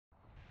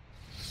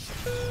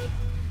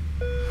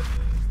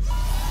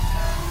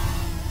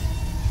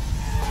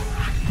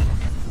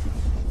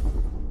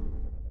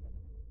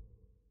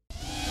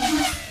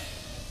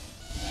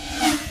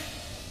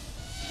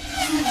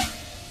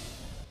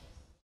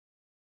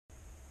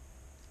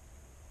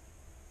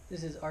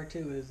This is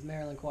R2 is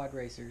Maryland Quad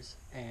Racers,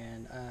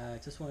 and I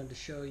just wanted to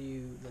show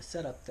you the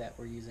setup that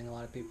we're using. A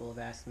lot of people have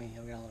asked me,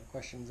 I've got a lot of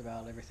questions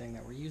about everything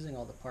that we're using,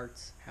 all the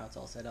parts, how it's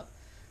all set up.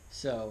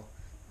 So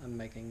I'm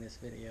making this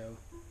video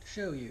to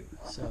show you.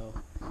 So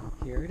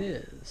here it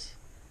is.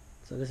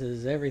 So this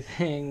is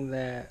everything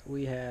that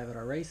we have at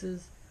our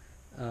races.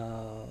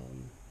 So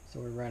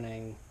we're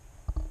running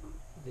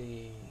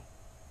the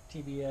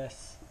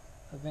TBS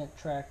event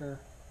tracker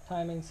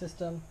timing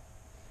system.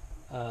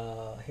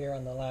 Here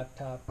on the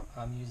laptop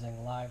I'm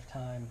using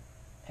Lifetime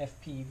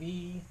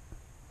FPV.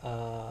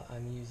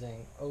 I'm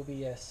using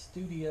OBS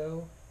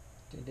Studio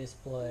to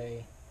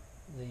display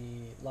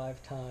the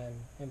lifetime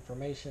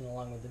information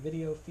along with the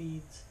video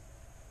feeds.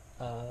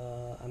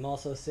 I'm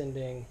also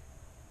sending,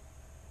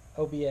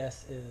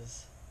 OBS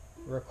is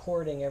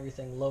recording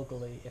everything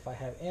locally. If I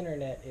have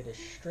internet, it is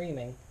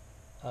streaming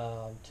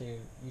to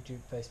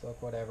YouTube, Facebook,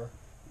 whatever,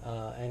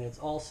 and it's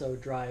also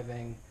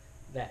driving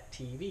that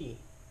TV,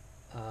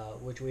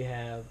 which we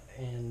have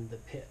in the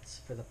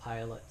pits for the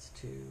pilots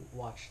to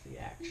watch the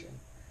action.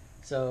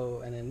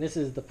 So, and then this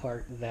is the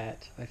part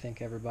that I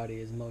think everybody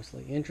is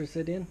mostly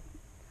interested in.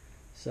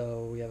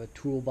 So we have a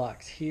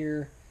toolbox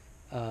here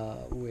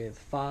with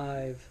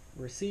 5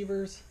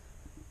 receivers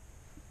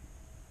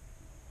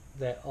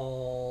that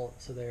all,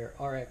 so they're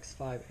RX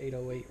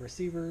 5808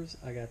 receivers.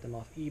 I got them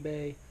off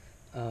eBay.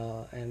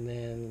 And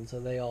then, so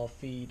they all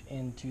feed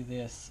into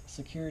this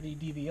security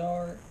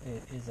DVR.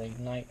 It is a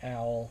Night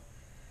Owl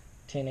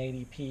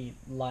 1080p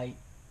light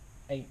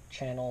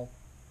 8-channel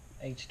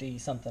HD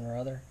something or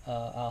other.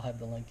 I'll have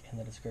the link in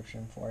the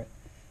description for it.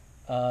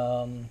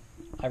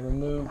 I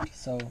removed,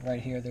 so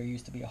right here there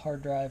used to be a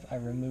hard drive. I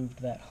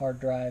removed that hard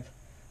drive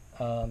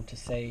to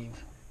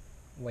save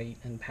weight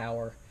and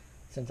power,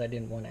 since I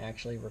didn't want to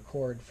actually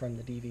record from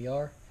the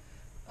DVR.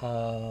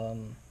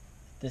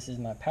 This is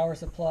my power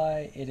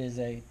supply. It is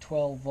a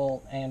 12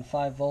 volt and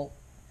 5 volt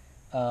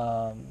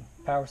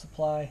power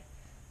supply.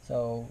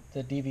 So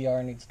the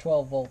DVR needs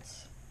 12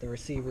 volts, the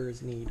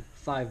receivers need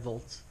 5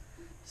 volts.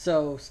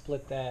 So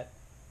split that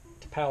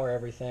to power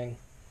everything.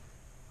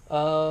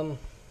 And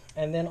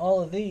then all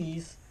of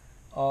these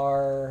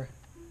are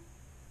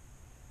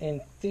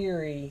in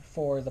theory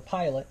for the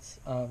pilots.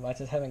 I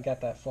just haven't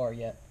got that far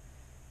yet.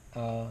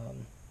 But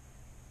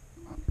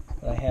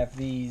I have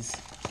these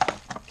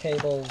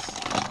cables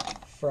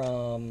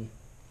from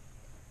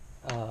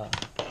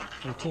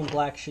Team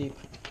Black Sheep,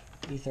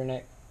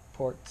 Ethernet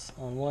ports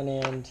on one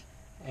end,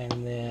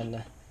 and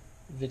then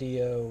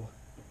video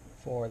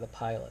for the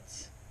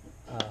pilots.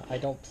 I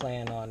don't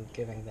plan on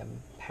giving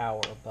them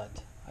power,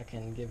 but I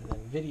can give them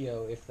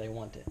video if they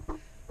want it.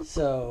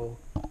 So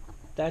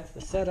that's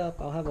the setup.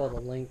 I'll have all the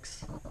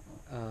links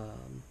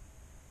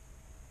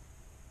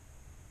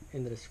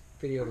in the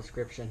video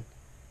description.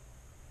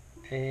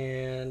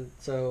 And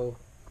so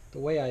the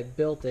way I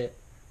built it,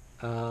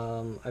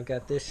 I've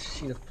got this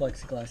sheet of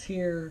plexiglass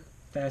here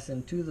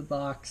fastened to the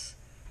box,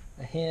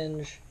 a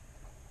hinge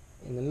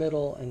in the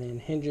middle, and then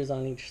hinges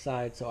on each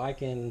side, so I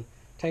can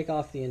take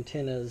off the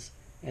antennas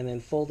and then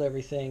fold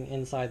everything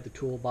inside the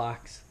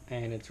toolbox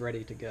and it's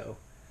ready to go.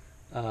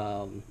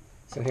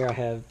 So here I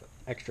have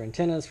extra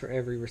antennas for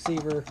every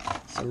receiver,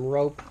 some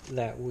rope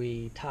that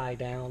we tie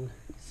down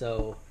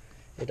so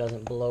it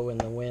doesn't blow in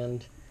the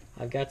wind.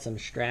 I've got some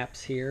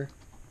straps here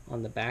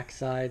on the back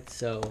side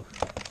so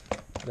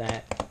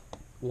that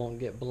won't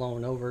get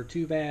blown over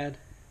too bad.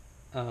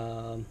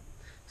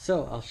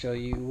 So I'll show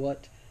you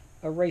what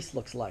a race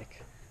looks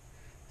like.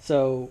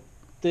 So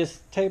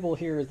this table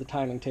here is the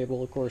timing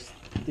table. Of course,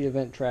 the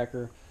event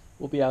tracker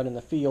will be out in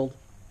the field.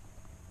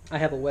 I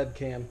have a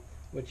webcam,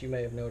 which you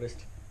may have noticed.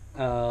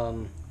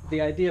 The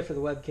idea for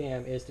the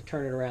webcam is to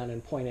turn it around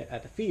and point it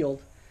at the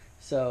field.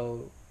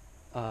 So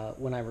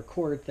when I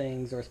record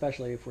things, or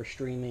especially if we're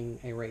streaming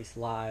a race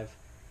live,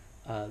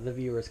 the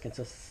viewers can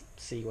just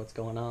see what's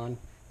going on.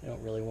 They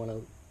don't really want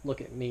to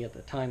look at me at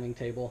the timing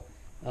table.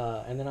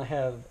 And then I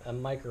have a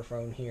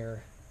microphone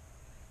here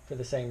for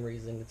the same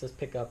reason. It's just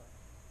pick up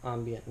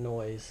ambient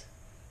noise,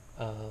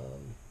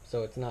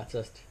 so it's not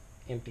just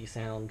empty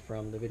sound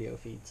from the video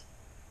feeds.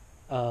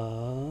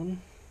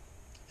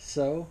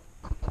 So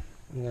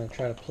I'm going to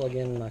try to plug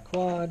in my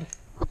quad.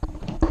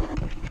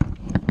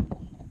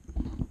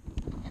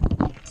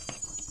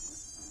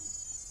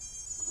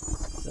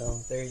 So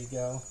there you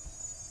go.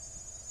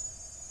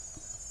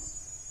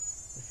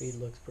 The feed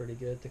looks pretty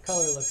good. The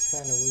color looks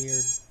kind of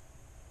weird,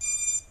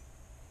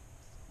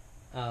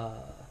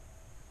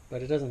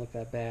 but it doesn't look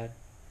that bad.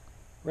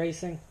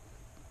 Racing,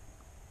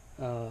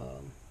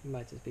 it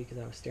might just be because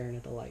I was staring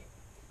at the light.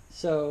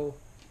 So,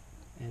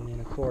 and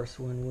then of course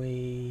when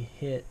we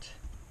hit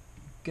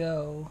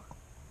go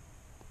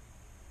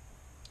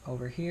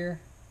over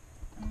here,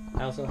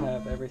 I also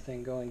have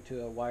everything going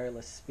to a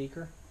wireless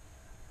speaker.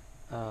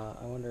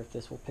 I wonder if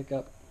this will pick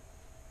up.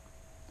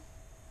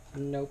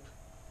 Nope.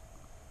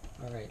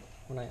 Alright,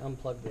 when I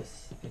unplug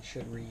this, it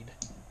should read.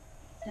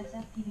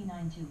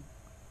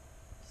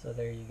 So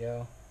there you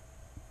go.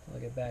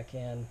 Plug it back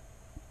in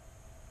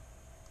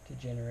to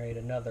generate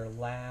another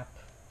lap.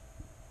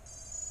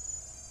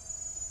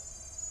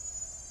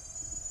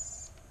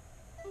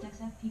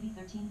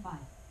 DisplayPort.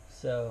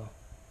 So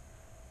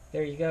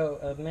there you go.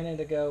 A minute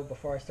ago,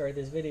 before I started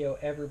this video,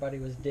 everybody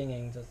was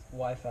dinging just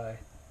Wi-Fi,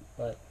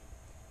 but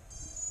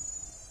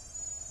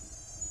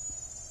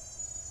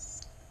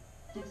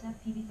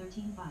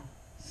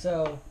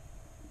so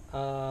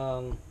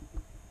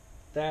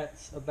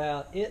that's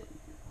about it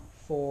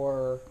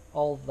for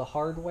all of the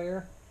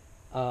hardware.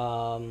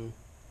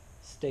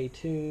 Stay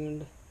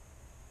tuned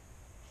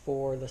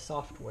for the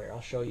software.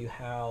 I'll show you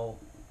how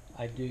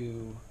I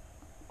do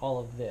all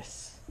of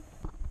this.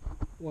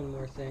 One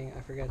more thing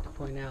I forgot to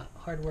point out,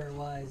 hardware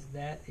wise,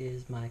 that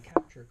is my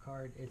capture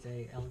card. It's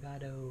a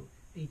Elgato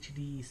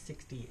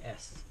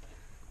HD60S.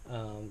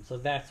 So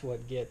that's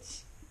what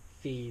gets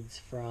feeds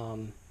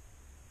from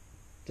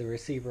the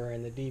receiver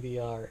and the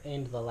DVR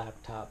into the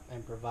laptop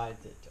and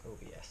provides it to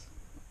OBS.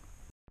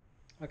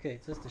 Okay,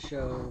 just to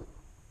show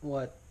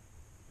what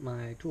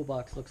my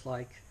toolbox looks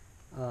like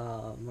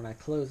when I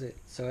close it,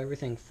 so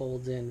everything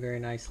folds in very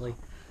nicely.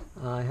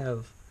 I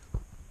have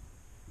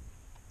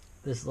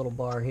this little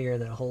bar here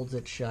that holds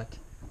it shut,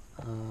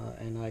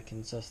 and I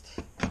can just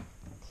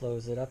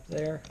close it up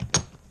there,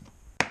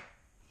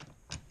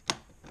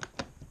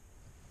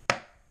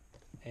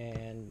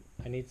 and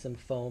I need some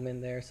foam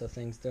in there so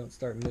things don't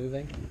start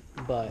moving,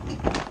 but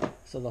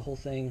so the whole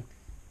thing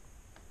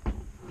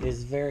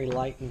is very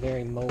light and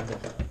very mobile,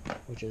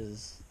 which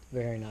is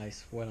very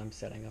nice when I'm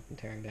setting up and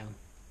tearing down.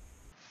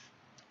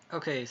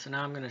 Okay, so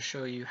now I'm going to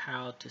show you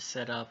how to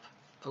set up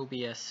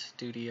OBS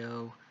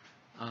Studio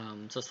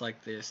just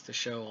like this to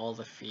show all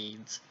the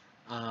feeds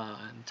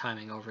and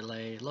timing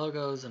overlay,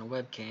 logos, and a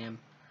webcam.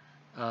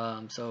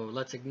 So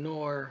let's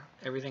ignore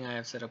everything I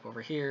have set up over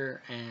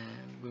here,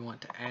 and we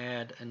want to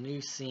add a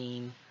new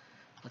scene.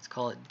 Let's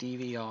call it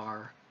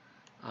DVR,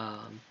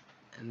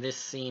 and this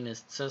scene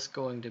is just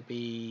going to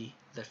be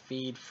the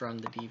feed from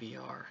the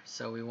DVR.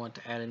 So we want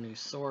to add a new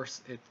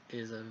source. It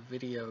is a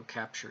video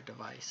capture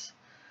device,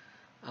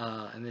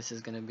 and this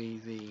is going to be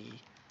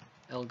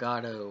the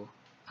Elgato.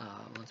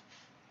 Let's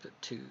put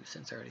 2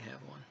 since I already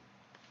have one.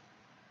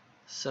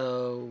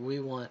 So we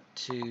want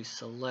to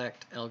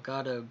select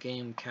Elgato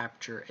Game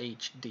Capture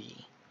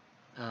HD.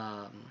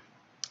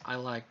 I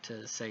like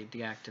to say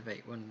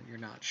deactivate when you're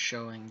not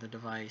showing the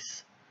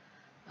device,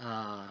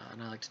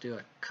 and I like to do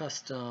a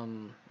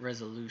custom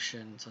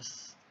resolution,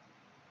 just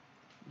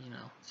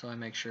so I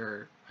make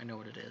sure I know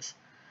what it is.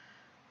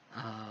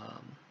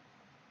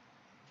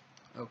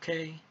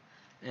 Okay,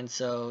 and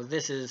so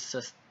this is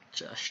just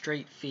a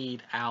straight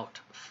feed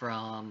out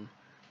from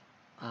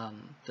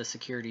the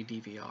security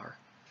DVR.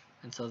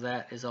 And so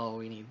that is all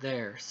we need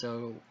there.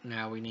 So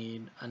now we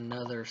need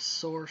another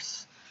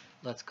source.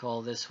 Let's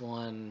call this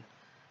one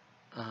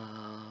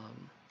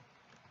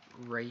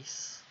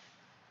race.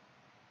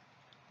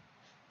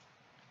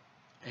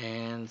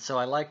 And so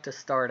I like to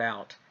start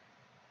out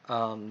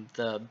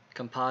the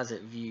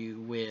composite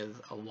view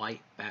with a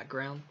white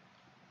background,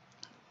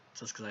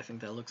 just because I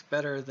think that looks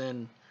better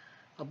than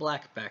a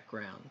black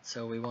background.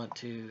 So we want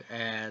to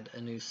add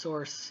a new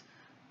source,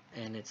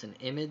 and it's an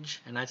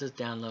image, and I just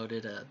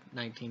downloaded a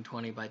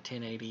 1920 by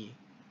 1080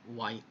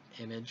 white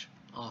image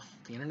off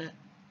the internet,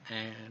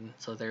 and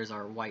so there's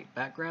our white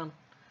background.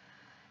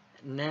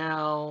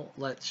 Now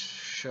let's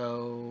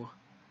show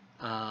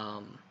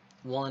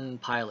one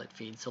pilot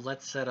feed. So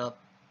let's set up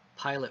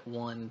pilot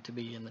 1 to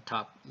be in the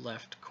top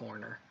left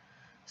corner.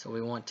 So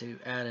we want to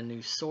add a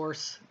new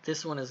source.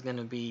 This one is going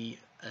to be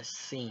a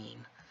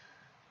scene,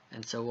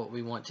 and so what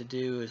we want to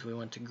do is we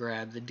want to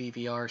grab the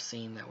DVR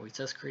scene that we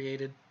just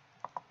created,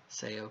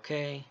 say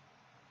OK,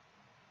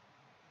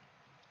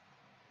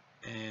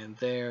 and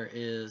there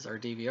is our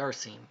DVR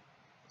scene.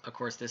 Of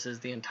course, this is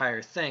the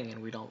entire thing,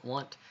 and we don't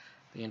want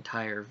the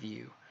entire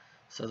view.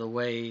 So the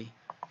way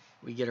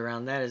we get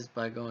around that is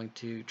by going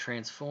to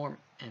Transform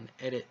and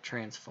Edit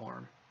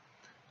Transform.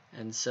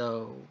 And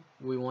so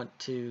we want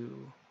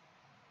to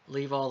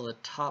leave all the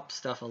top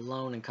stuff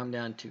alone and come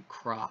down to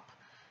Crop.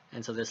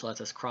 And so this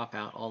lets us crop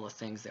out all the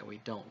things that we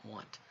don't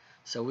want.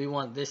 So we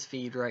want this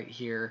feed right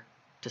here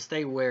to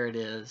stay where it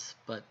is,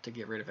 but to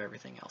get rid of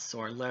everything else. So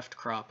our left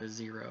crop is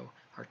 0,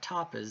 our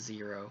top is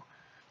 0,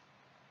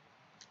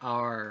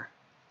 our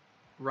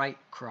right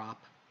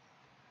crop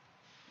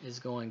is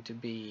going to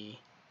be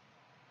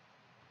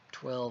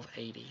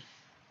 1280,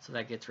 so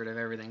that gets rid of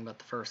everything but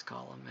the first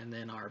column, and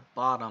then our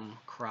bottom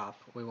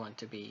crop we want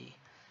to be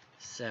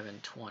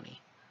 720,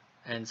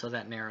 and so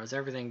that narrows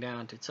everything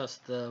down to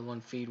just the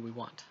one feed we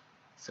want,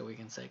 so we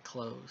can say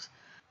close.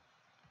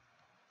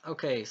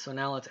 Okay, so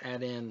now let's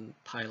add in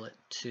pilot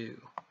 2.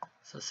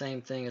 So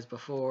same thing as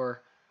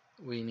before,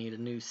 we need a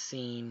new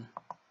scene,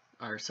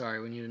 or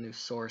sorry, we need a new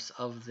source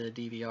of the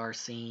DVR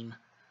scene,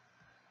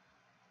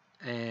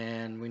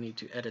 and we need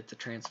to edit the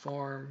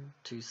transform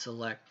to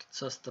select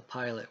just the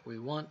pilot we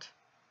want.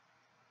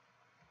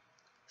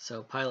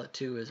 So pilot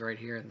 2 is right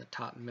here in the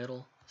top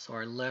middle, so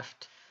our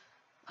left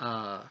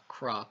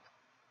crop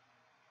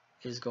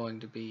is going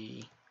to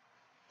be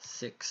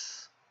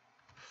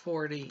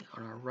 640,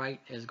 and our right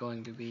is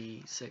going to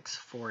be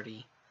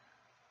 640,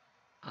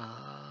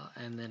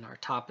 and then our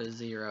top is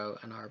 0,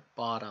 and our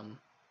bottom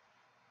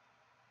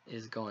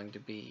is going to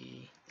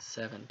be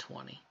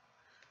 720.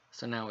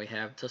 So now we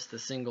have just the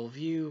single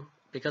view.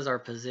 Because our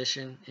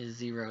position is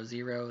 0,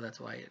 0, that's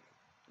why it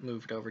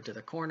moved over to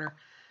the corner.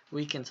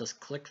 We can just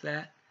click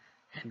that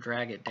and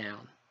drag it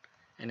down,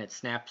 and it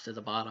snaps to the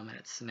bottom and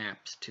it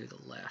snaps to the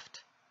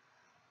left.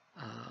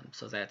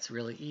 So that's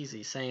really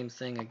easy. Same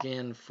thing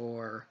again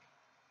for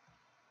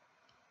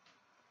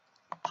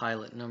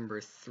pilot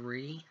number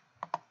 3,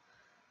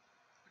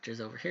 which is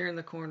over here in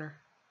the corner.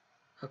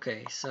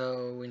 Okay,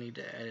 so we need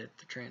to edit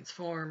the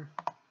transform.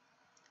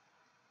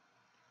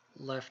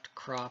 Left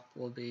crop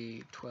will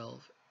be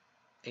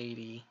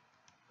 1280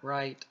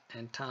 right,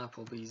 and top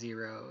will be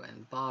 0,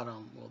 and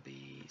bottom will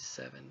be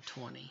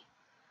 720.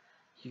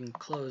 You can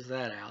close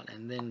that out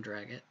and then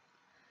drag it.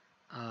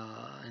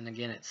 And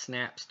again, it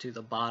snaps to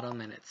the bottom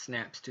and it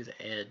snaps to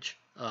the edge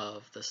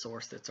of the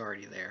source that's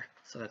already there.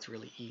 So that's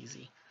really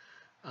easy.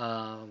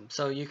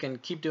 So you can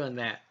keep doing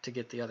that to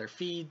get the other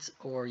feeds,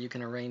 or you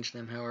can arrange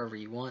them however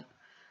you want.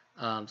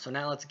 So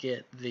now let's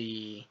get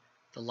the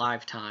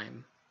live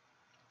time,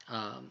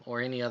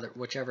 or any other,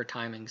 whichever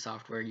timing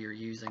software you're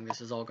using.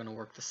 This is all going to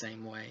work the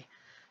same way.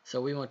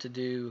 So we want to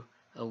do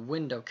a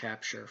window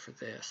capture for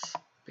this,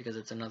 because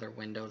it's another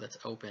window that's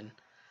open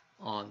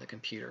on the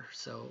computer.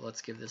 So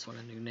let's give this one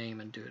a new name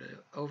and do it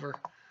over.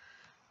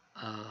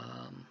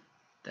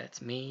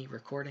 That's me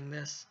recording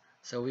this.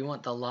 So we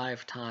want the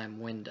live time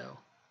window.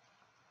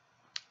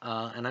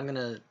 And I'm going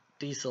to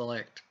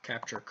deselect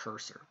capture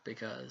cursor,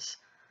 because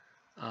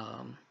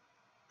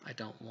I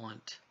don't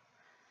want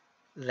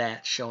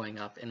that showing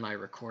up in my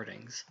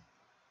recordings.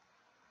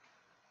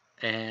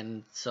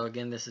 And so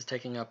again, this is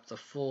taking up the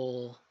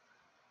full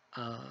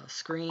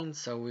screen,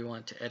 so we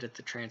want to edit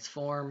the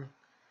transform.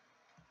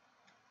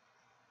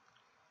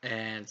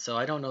 And so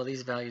I don't know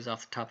these values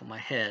off the top of my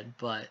head,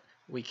 but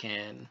we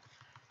can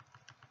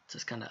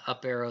just kind of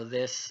up arrow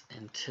this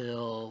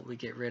until we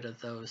get rid of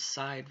those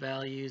side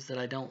values that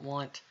I don't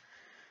want.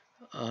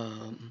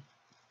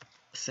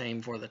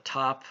 Same for the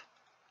top.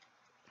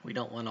 We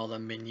don't want all the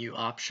menu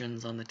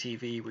options on the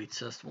TV. We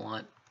just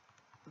want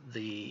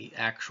the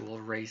actual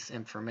race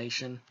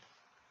information.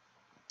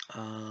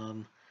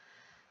 And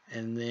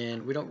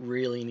then we don't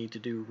really need to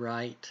do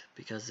right,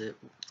 because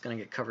it's going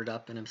to get covered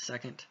up in a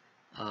second.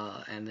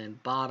 And then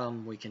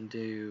bottom we can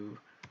do,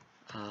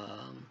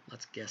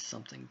 let's guess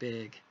something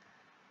big.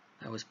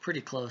 I was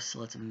pretty close, so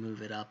let's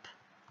move it up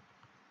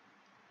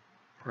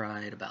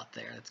right about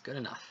there. That's good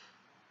enough.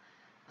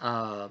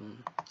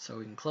 So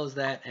we can close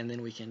that, and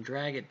then we can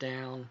drag it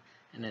down,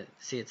 and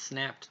see it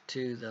snapped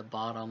to the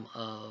bottom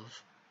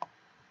of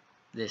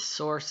this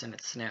source, and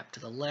it's snapped to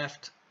the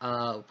left.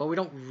 But we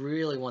don't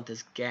really want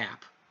this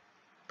gap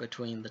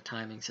between the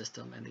timing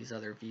system and these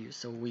other views,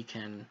 so we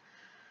can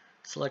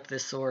select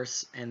this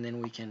source, and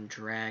then we can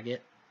drag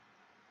it,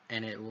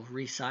 and it will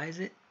resize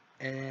it,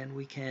 and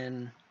we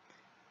can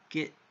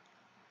get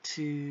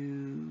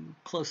to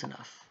close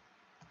enough.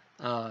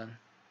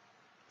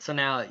 So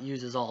now it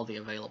uses all the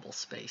available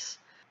space.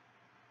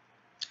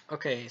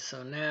 Okay,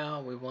 so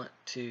now we want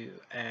to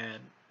add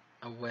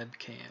a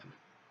webcam.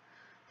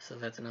 So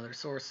that's another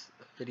source,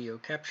 video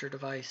capture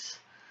device.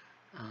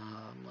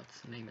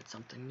 Let's name it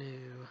something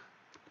new.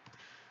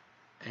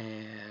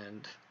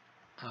 And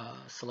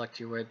select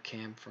your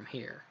webcam from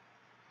here.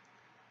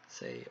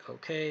 Say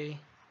OK.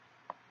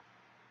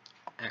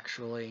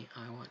 Actually,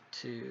 I want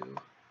to,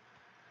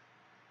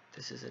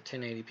 this is a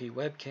 1080p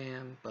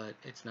webcam, but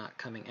it's not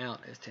coming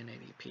out as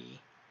 1080p.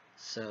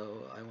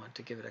 So I want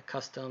to give it a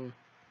custom,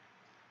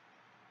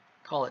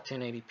 call it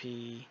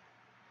 1080p.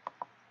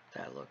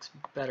 That looks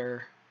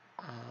better.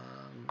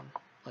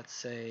 Let's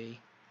say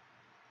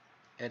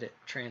edit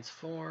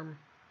transform.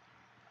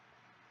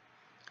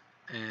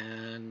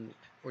 And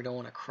we don't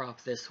want to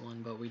crop this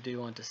one, but we do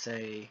want to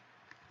say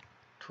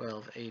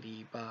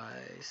 1280 by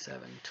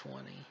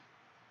 720.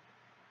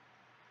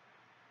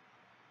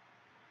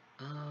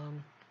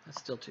 That's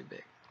still too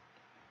big.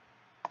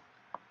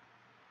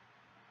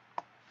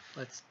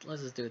 Let's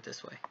just do it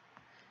this way.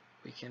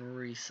 We can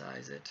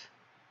resize it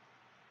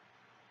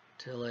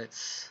till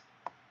it's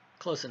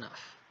close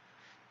enough.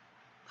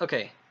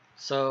 Okay,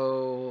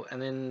 so, and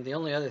then the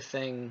only other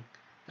thing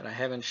that I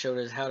haven't showed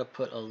is how to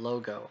put a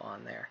logo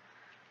on there.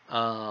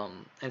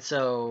 And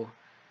so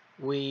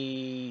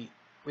we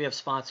have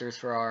sponsors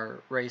for our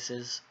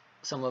races,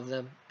 some of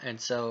them, and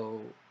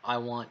so I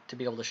want to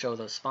be able to show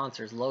those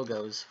sponsors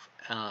logos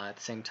at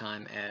the same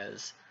time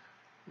as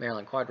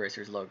Maryland Quad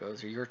Racers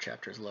logos or your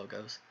chapter's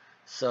logos.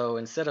 So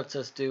instead of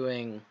just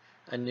doing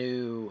a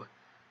new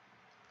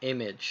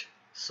image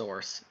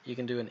source, you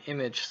can do an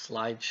image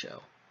slideshow.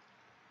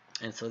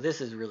 And so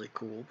this is really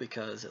cool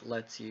because it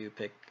lets you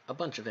pick a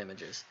bunch of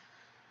images.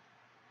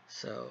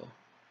 So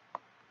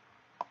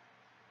I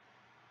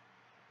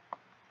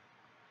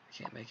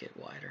can't make it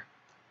wider.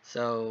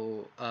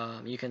 So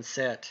you can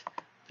set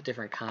the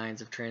different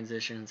kinds of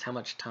transitions, how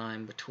much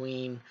time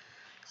between.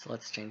 So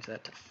let's change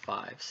that to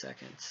 5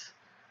 seconds.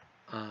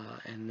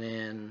 And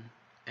then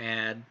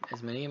add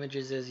as many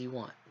images as you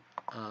want.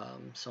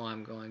 So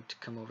I'm going to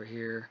come over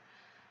here,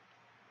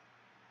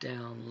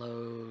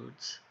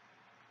 downloads.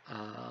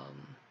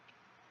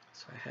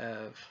 So I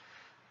have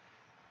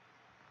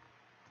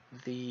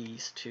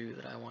these two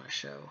that I want to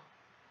show.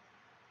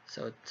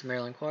 So it's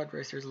Maryland Quad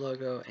Racers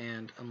logo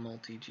and a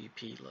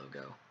multi-GP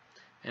logo.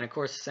 And of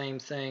course, same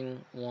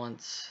thing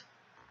once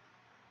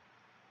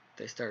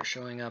they start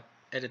showing up,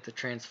 edit the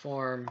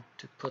transform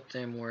to put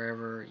them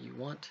wherever you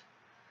want.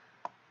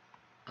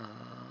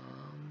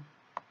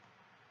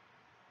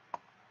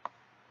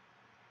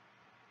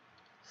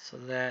 So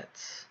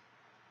that's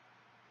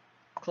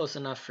close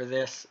enough for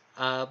this,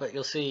 but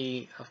you'll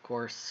see, of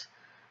course,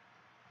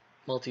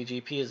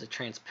 multi-GP is a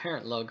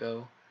transparent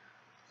logo.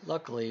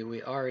 Luckily,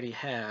 we already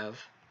have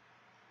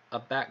a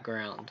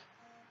background.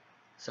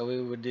 So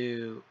we would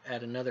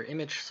add another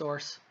image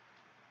source,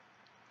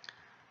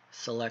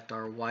 select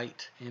our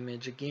white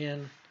image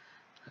again.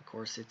 Of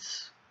course,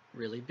 it's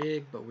really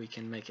big, but we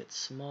can make it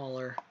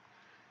smaller,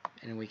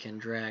 and we can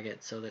drag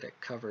it so that it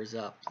covers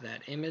up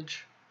that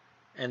image.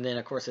 And then,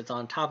 of course, it's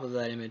on top of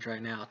that image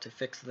right now. To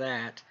fix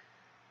that,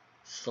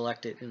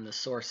 select it in the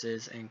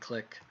sources and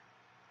click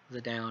the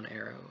down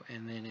arrow,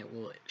 and then it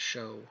will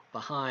show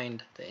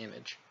behind the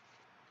image.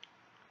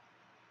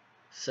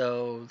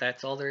 So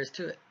that's all there is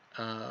to it.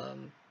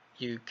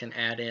 You can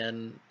add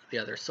in the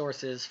other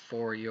sources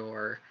for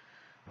your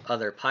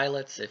other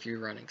pilots. If you're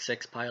running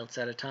 6 pilots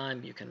at a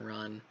time, you can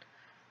run,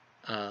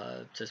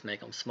 just make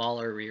them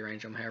smaller,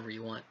 rearrange them however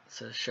you want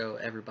to show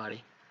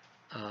everybody.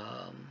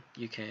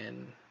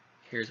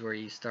 Here's where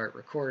you start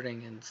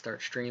recording and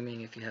start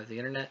streaming if you have the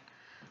internet.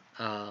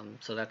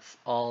 So that's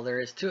all there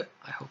is to it.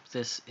 I hope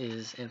this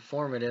is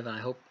informative, and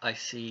I hope I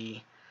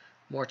see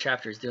more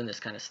chapters doing this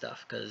kind of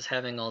stuff, because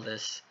having all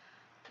this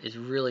is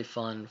really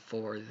fun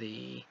for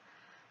the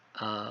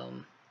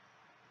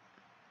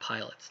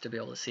pilots to be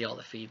able to see all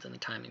the feeds and the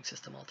timing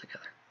system all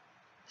together.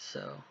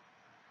 So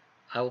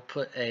I will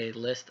put a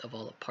list of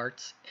all the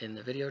parts in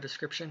the video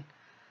description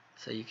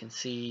so you can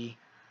see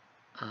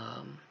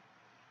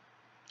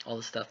all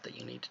the stuff that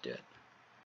you need to do it.